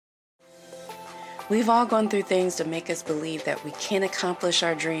We've all gone through things to make us believe that we can't accomplish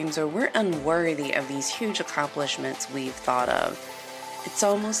our dreams or we're unworthy of these huge accomplishments we've thought of. It's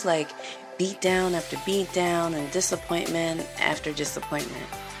almost like beat down after beat down and disappointment after disappointment.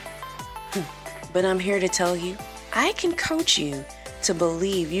 But I'm here to tell you, I can coach you to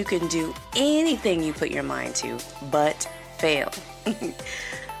believe you can do anything you put your mind to, but fail.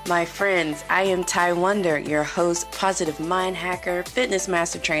 My friends, I am Ty Wonder, your host, positive mind hacker, fitness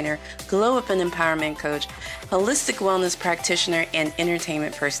master trainer, glow up and empowerment coach, holistic wellness practitioner, and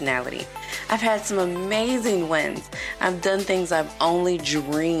entertainment personality. I've had some amazing wins. I've done things I've only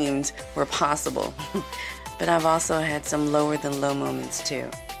dreamed were possible. But I've also had some lower than low moments too.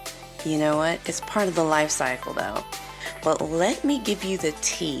 You know what? It's part of the life cycle though. But let me give you the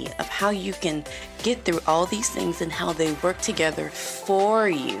tea of how you can get through all these things and how they work together for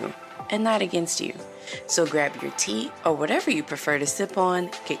you and not against you. So grab your tea or whatever you prefer to sip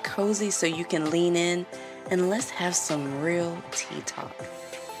on, get cozy so you can lean in, and let's have some real tea talk.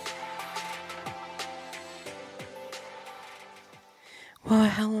 Well,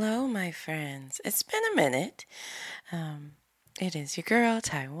 hello, my friends. It's been a minute. It is your girl,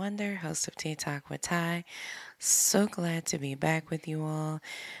 Ty Wonder, host of Tea Talk with Ty. So glad to be back with you all.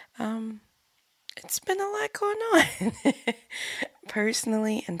 It's been a lot going on.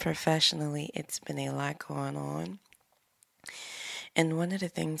 Personally and professionally, it's been a lot going on. And one of the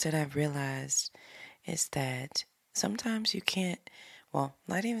things that I've realized is that sometimes you can't, well,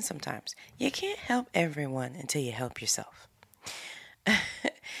 not even sometimes, you can't help everyone until you help yourself.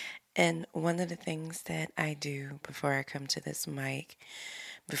 And one of the things that I do before I come to this mic,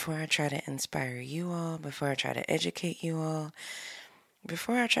 before I try to inspire you all, before I try to educate you all,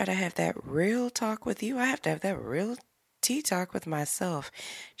 before I try to have that real talk with you, I have to have that real tea talk with myself.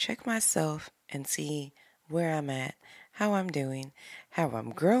 Check myself and see where I'm at, how I'm doing, how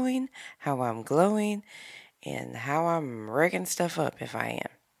I'm growing, how I'm glowing, and how I'm rigging stuff up if I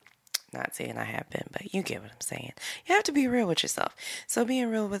am. Not saying I have been, but you get what I'm saying. You have to be real with yourself. So being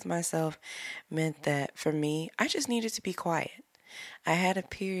real with myself meant that for me, I just needed to be quiet. I had a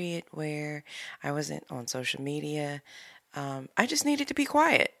period where I wasn't on social media. I just needed to be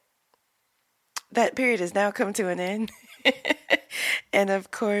quiet. That period has now come to an end. And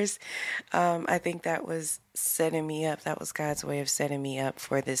of course, I think that was setting me up. That was God's way of setting me up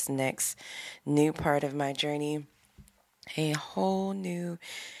for this next new part of my journey. A whole new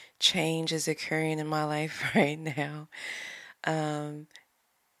change is occurring in my life right now. And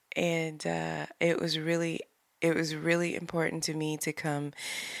it was really important to me to come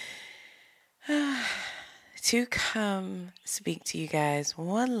speak to you guys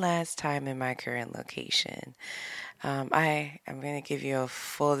one last time in my current location. I am going to give you a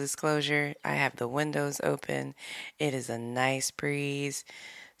full disclosure. I have the windows open. It is a nice breeze.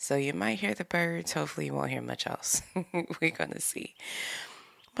 So you might hear the birds. Hopefully you won't hear much else. We're going to see.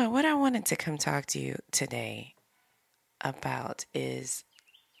 But what I wanted to come talk to you today about is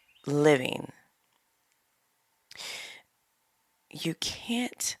living. You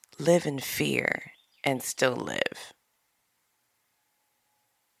can't live in fear and still live.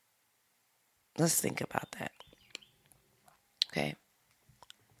 Let's think about that. Okay.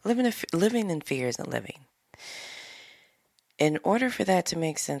 Living in fear isn't living. In order for that to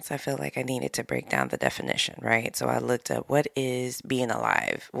make sense, I feel like I needed to break down the definition, right? So I looked up what is being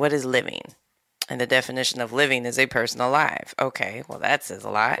alive? What is living? And the definition of living is a person alive. Okay, well, that says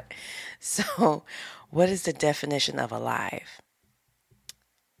a lot. So what is the definition of alive?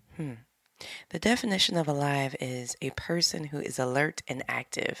 The definition of alive is a person who is alert and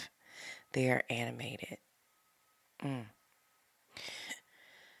active. They are animated.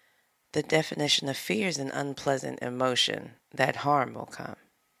 The definition of fear is an unpleasant emotion that harm will come.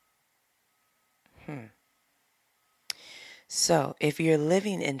 So if you're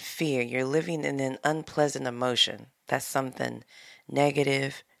living in fear, you're living in an unpleasant emotion. That's something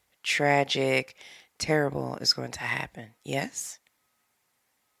negative, tragic, terrible is going to happen. Yes?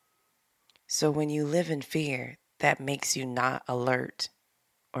 So when you live in fear, that makes you not alert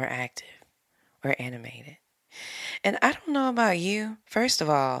or active or animated. And I don't know about you. First of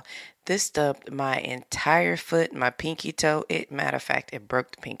all, this stubbed my entire foot, my pinky toe. Matter of fact, it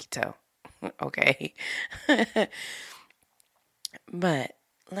broke the pinky toe. Okay. But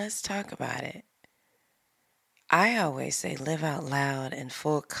let's talk about it. I always say live out loud in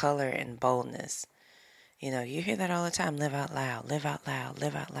full color and boldness. You know, you hear that all the time. Live out loud, live out loud,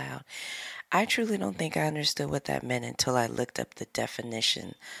 live out loud. I truly don't think I understood what that meant until I looked up the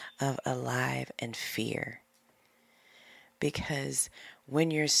definition of alive and fear. Because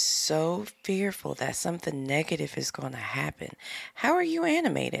when you're so fearful that something negative is going to happen, how are you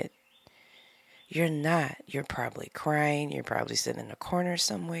animated? You're not. You're probably crying. You're probably sitting in a corner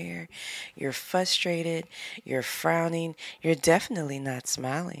somewhere. You're frustrated. You're frowning. You're definitely not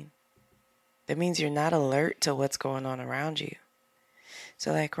smiling. That means you're not alert to what's going on around you.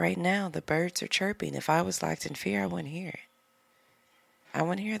 So like right now, the birds are chirping. If I was locked in fear, I wouldn't hear it. I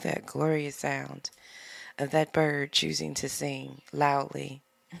wouldn't hear that glorious sound of that bird choosing to sing loudly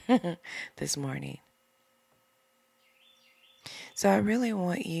this morning. So I really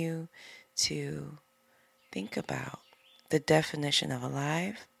want you to think about the definition of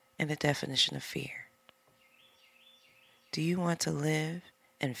alive and the definition of fear. Do you want to live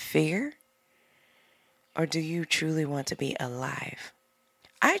in fear? Or do you truly want to be alive?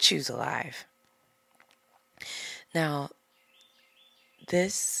 I choose alive. Now,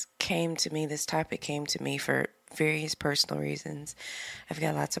 this topic came to me for various personal reasons. I've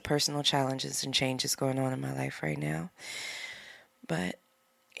got lots of personal challenges and changes going on in my life right now. But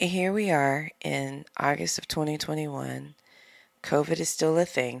here we are in August of 2021. COVID is still a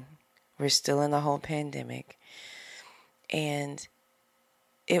thing. We're still in the whole pandemic. And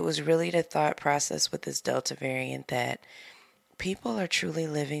it was really the thought process with this Delta variant that people are truly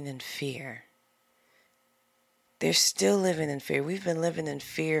living in fear. They're still living in fear. We've been living in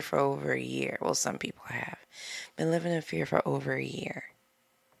fear for over a year. Well, some people have been living in fear for over a year.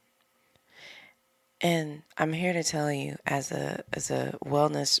 And I'm here to tell you, as a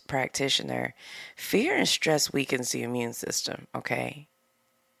wellness practitioner, fear and stress weakens the immune system, okay?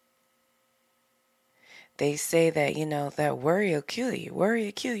 They say that, that worry will kill you. Worry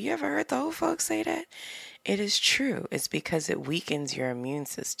will kill you. You ever heard the old folks say that? It is true. It's because it weakens your immune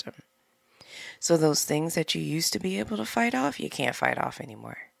system. So those things that you used to be able to fight off, you can't fight off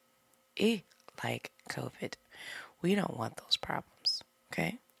anymore. Like COVID. We don't want those problems,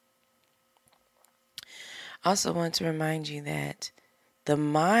 okay? I also want to remind you that the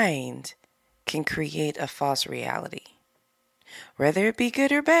mind can create a false reality. Whether it be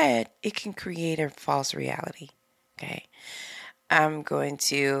good or bad, it can create a false reality, okay? I'm going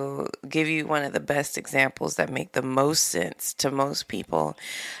to give you one of the best examples that make the most sense to most people.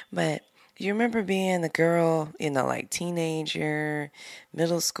 But you remember being a girl, like teenager,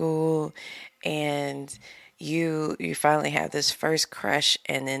 middle school, and you finally have this first crush,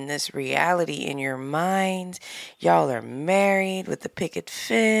 and in this reality in your mind, y'all are married with the picket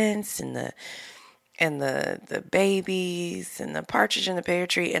fence and the babies and the partridge in the pear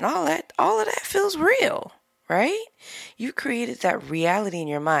tree and all of that feels real, right? You created that reality in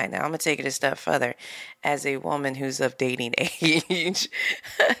your mind. Now I'm going to take it a step further. As a woman who's of dating age,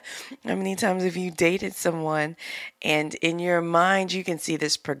 how many times have you dated someone and in your mind you can see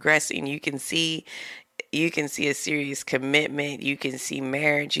this progressing? You can see a serious commitment. You can see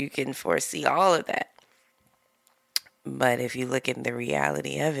marriage. You can foresee all of that. But if you look at the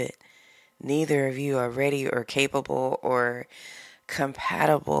reality of it, neither of you are ready or capable or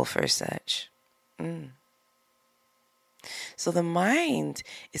compatible for such. So the mind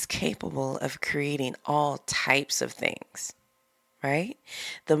is capable of creating all types of things, right?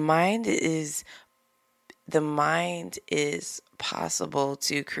 The mind is possible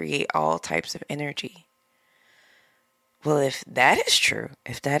to create all types of energy. Well, if that is true,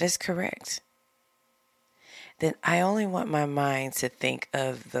 if that is correct, then I only want my mind to think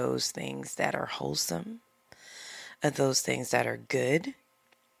of those things that are wholesome, of those things that are good,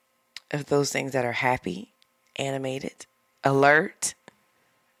 of those things that are happy, animated, alert.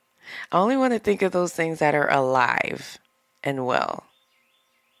 I only want to think of those things that are alive and well.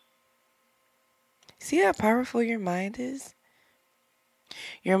 See how powerful your mind is?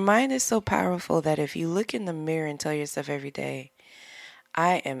 Your mind is so powerful that if you look in the mirror and tell yourself every day,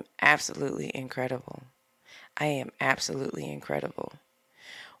 I am absolutely incredible. I am absolutely incredible.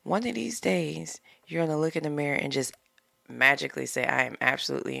 One of these days, you're going to look in the mirror and just magically say, I am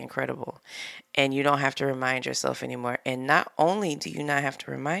absolutely incredible. And you don't have to remind yourself anymore. And not only do you not have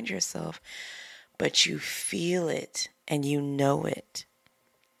to remind yourself, but you feel it and you know it.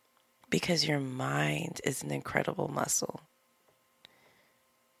 Because your mind is an incredible muscle.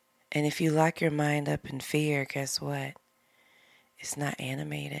 And if you lock your mind up in fear, guess what? It's not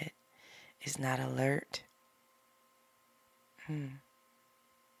animated. It's not alert.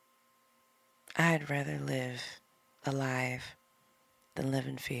 I'd rather live alive than live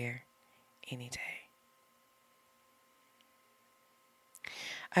in fear any day.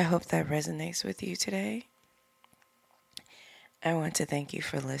 I hope that resonates with you today. I want to thank you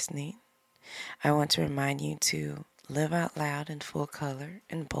for listening. I want to remind you to live out loud in full color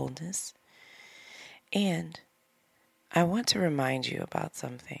and boldness. And I want to remind you about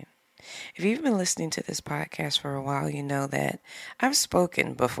something. If you've been listening to this podcast for a while, you know that I've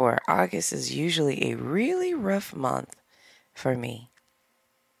spoken before. August is usually a really rough month for me.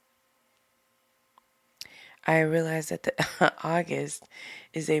 I realize that August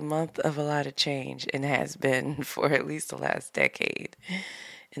is a month of a lot of change and has been for at least the last decade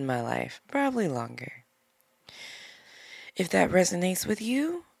in my life, probably longer. If that resonates with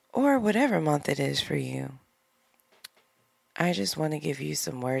you, or whatever month it is for you, I just want to give you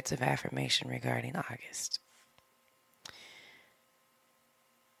some words of affirmation regarding August.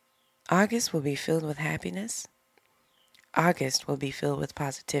 August will be filled with happiness. August will be filled with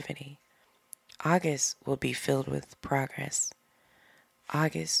positivity. August will be filled with progress.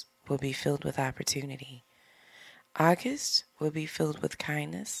 August will be filled with opportunity. August will be filled with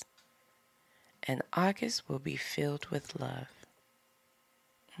kindness. And August will be filled with love.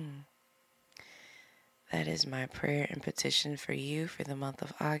 That is my prayer and petition for you for the month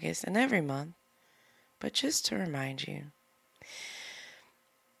of August and every month. But just to remind you,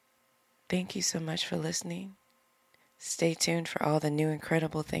 thank you so much for listening. Stay tuned for all the new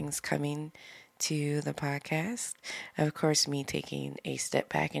incredible things coming to the podcast. Of course, me taking a step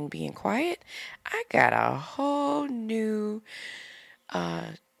back and being quiet. I got a whole new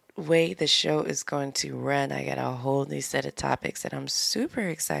way the show is going to run. I got a whole new set of topics that I'm super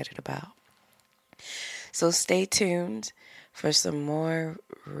excited about. So stay tuned for some more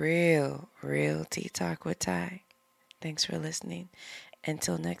real Tea Talk with Ty. Thanks for listening.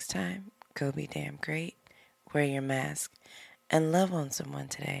 Until next time, go be damn great. Wear your mask and love on someone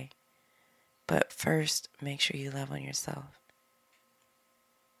today. But first, make sure you love on yourself.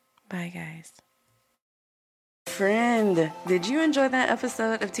 Bye, guys. Friend, did you enjoy that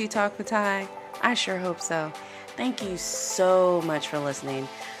episode of Tea Talk with Ty? I sure hope so. Thank you so much for listening.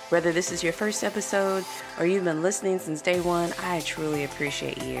 Whether this is your first episode or you've been listening since day one, I truly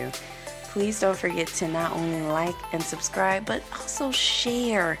appreciate you. Please don't forget to not only like and subscribe, but also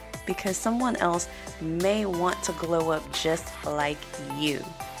share, because someone else may want to glow up just like you.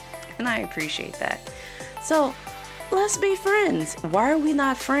 And I appreciate that. So let's be friends. Why are we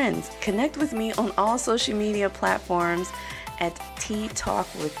not friends? Connect with me on all social media platforms at Tea Talk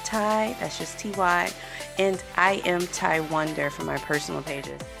with Ty. That's just Ty. And I am Ty Wonder for my personal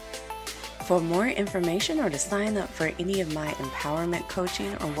pages. For more information or to sign up for any of my empowerment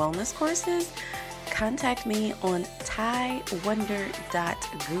coaching or wellness courses, contact me on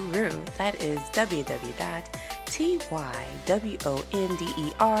tywonder.guru. That is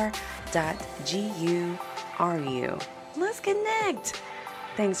www.tywonder.guru. Let's connect.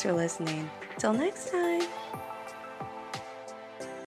 Thanks for listening. Till next time.